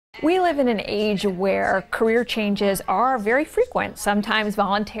We live in an age where career changes are very frequent, sometimes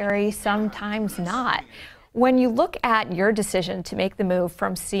voluntary, sometimes not. When you look at your decision to make the move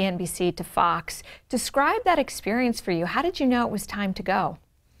from CNBC to Fox, describe that experience for you. How did you know it was time to go?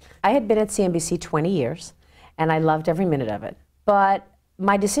 I had been at CNBC 20 years, and I loved every minute of it. But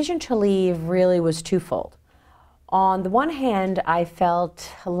my decision to leave really was twofold. On the one hand, I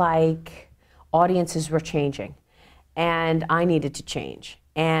felt like audiences were changing, and I needed to change.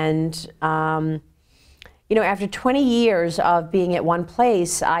 And, after 20 years of being at one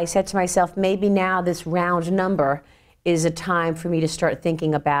place, I said to myself, maybe now this round number is a time for me to start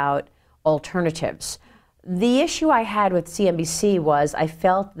thinking about alternatives. The issue I had with CNBC was I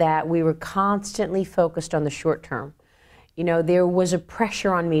felt that we were constantly focused on the short term. There was a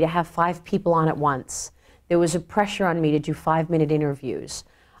pressure on me to have 5 people on at once. There was a pressure on me to do 5-minute interviews.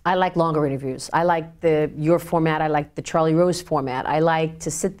 I like longer interviews. I like your format. I like the Charlie Rose format. I like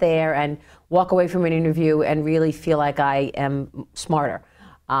to sit there and walk away from an interview and really feel like I am smarter.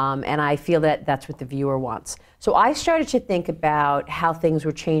 And I feel that that's what the viewer wants. So I started to think about how things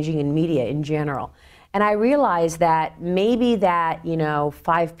were changing in media in general. And I realized that maybe that,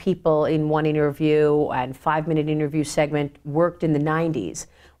 5 people in one interview and 5-minute interview segment worked in the 90s,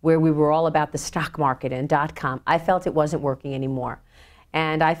 where we were all about the stock market and .com. I felt it wasn't working anymore.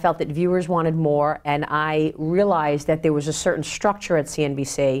 And I felt that viewers wanted more, and I realized that there was a certain structure at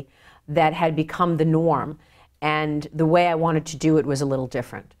CNBC that had become the norm, and the way I wanted to do it was a little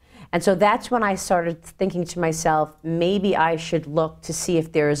different. And so that's when I started thinking to myself, maybe I should look to see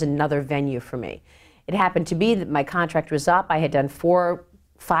if there is another venue for me. It happened to be that my contract was up. I had done 4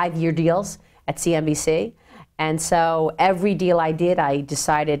 5-year deals at CNBC, and so every deal I did, I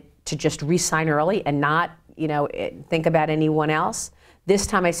decided to just re-sign early and not, think about anyone else. This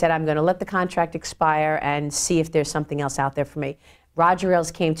time I said, I'm going to let the contract expire and see if there's something else out there for me. Roger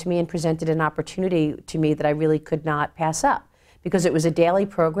Ailes came to me and presented an opportunity to me that I really could not pass up, because it was a daily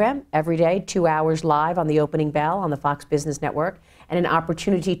program, every day, 2 hours live on the opening bell on the Fox Business Network, and an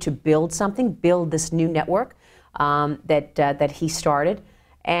opportunity to build something, build this new network that he started,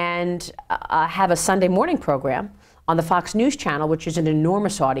 and have a Sunday morning program on the Fox News channel, which is an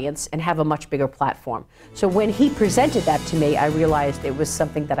enormous audience, and have a much bigger platform. So when he presented that to me, I realized it was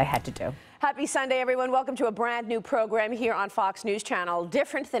something that I had to do. Happy Sunday, everyone. Welcome to a brand new program here on Fox News Channel,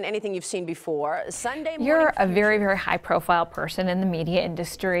 different than anything you've seen before. Sunday morning. You're a very, very high-profile person in the media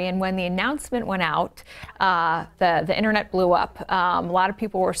industry, and when the announcement went out, the internet blew up. A lot of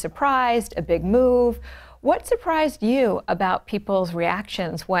people were surprised, a big move. What surprised you about people's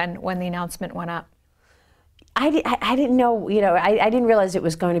reactions when the announcement went up? I didn't know, I didn't realize it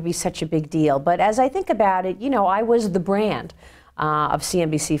was going to be such a big deal. But as I think about it, I was the brand of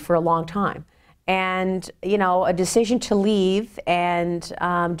CNBC for a long time. And, a decision to leave and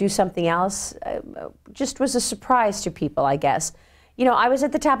do something else just was a surprise to people, I guess. I was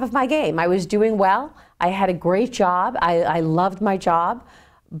at the top of my game. I was doing well. I had a great job. I loved my job.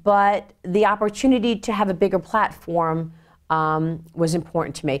 But the opportunity to have a bigger platform was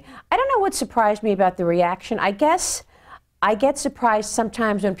important to me. I don't know what surprised me about the reaction. I guess I get surprised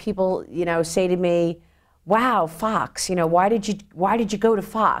sometimes when people, say to me, "Wow, Fox, why did you go to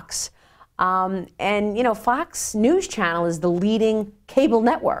Fox?" Fox News Channel is the leading cable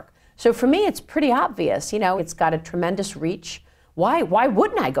network. So for me, it's pretty obvious. It's got a tremendous reach. Why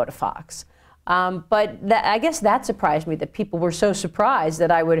wouldn't I go to Fox? But I guess that surprised me, that people were so surprised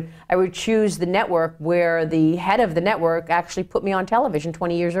that I would choose the network where the head of the network actually put me on television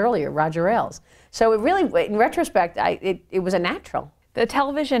 20 years earlier, Roger Ailes. So it really, in retrospect, it was a natural. The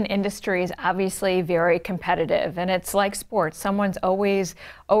television industry is obviously very competitive, and it's like sports. Someone's always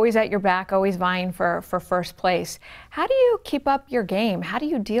at your back, always vying for first place. How do you keep up your game? How do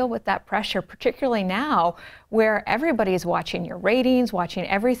you deal with that pressure, particularly now where everybody's watching your ratings, watching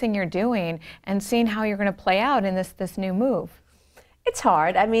everything you're doing, and seeing how you're going to play out in this new move? It's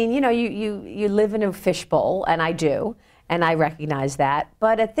hard. I mean, you live in a fishbowl, and I do, and I recognize that.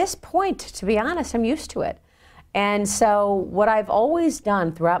 But at this point, to be honest, I'm used to it. And so what I've always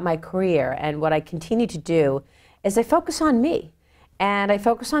done throughout my career, and what I continue to do, is I focus on me, and I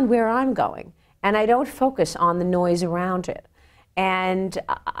focus on where I'm going, and I don't focus on the noise around it. And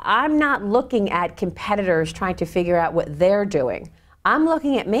I'm not looking at competitors trying to figure out what they're doing. I'm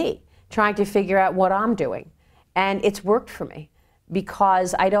looking at me, trying to figure out what I'm doing. And it's worked for me,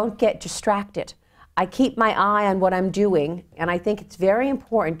 because I don't get distracted. I keep my eye on what I'm doing, and I think it's very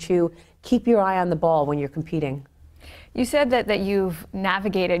important to keep your eye on the ball when you're competing. You said that you've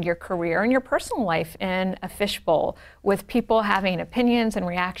navigated your career and your personal life in a fishbowl. with people having opinions and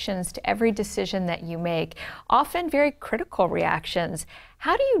reactions to every decision that you make, often very critical reactions.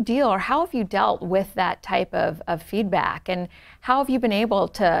 How do you deal, or how have you dealt with that type of feedback? And how have you been able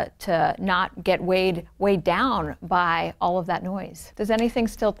to not get weighed down by all of that noise? Does anything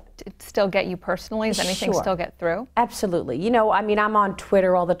still get you personally? Does anything Sure. still get through? Absolutely. You know, I mean, I'm on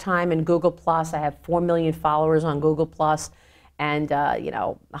Twitter all the time and Google+. I have 4 million followers on Google+, and, you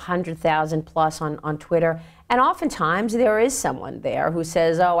know, 100,000 plus on Twitter. And oftentimes there is someone there who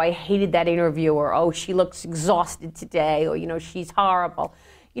says, oh, I hated that interview, or oh, she looks exhausted today, or, you know, she's horrible.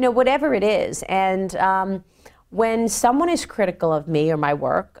 You know, whatever it is. And when someone is critical of me or my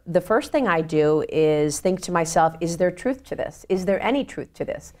work, the first thing I do is think to myself, is there truth to this? Is there any truth to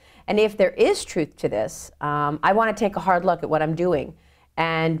this? And if there is truth to this, I want to take a hard look at what I'm doing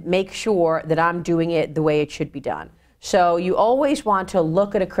and make sure that I'm doing it the way it should be done. So you always want to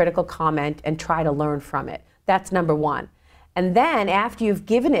look at a critical comment and try to learn from it. That's number one. And then after you've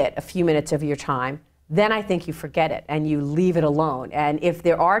given it a few minutes of your time, then I think you forget it and you leave it alone. And if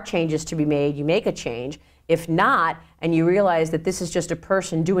there are changes to be made, you make a change. If not, and you realize that this is just a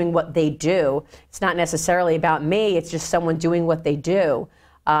person doing what they do, it's not necessarily about me, it's just someone doing what they do,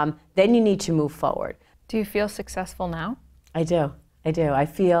 then you need to move forward. Do you feel successful now? I do. I do. I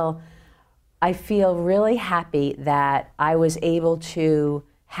feel really happy that I was able to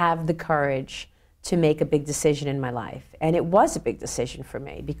have the courage to make a big decision in my life. And it was a big decision for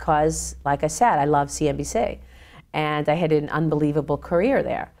me because, like I said, I love CNBC. And I had an unbelievable career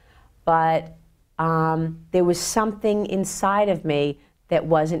there. But there was something inside of me that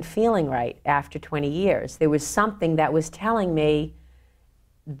wasn't feeling right after 20 years. There was something that was telling me,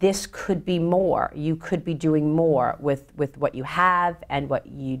 this could be more. You could be doing more with what you have and what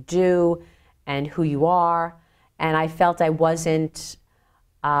you do and who you are. And I felt I wasn't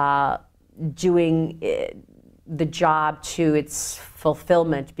doing the job to its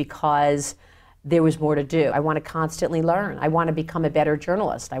fulfillment because there was more to do. I want to constantly learn. I want to become a better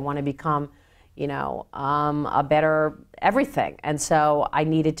journalist. I want to become, you know, a better everything. And so I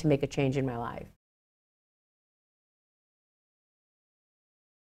needed to make a change in my life.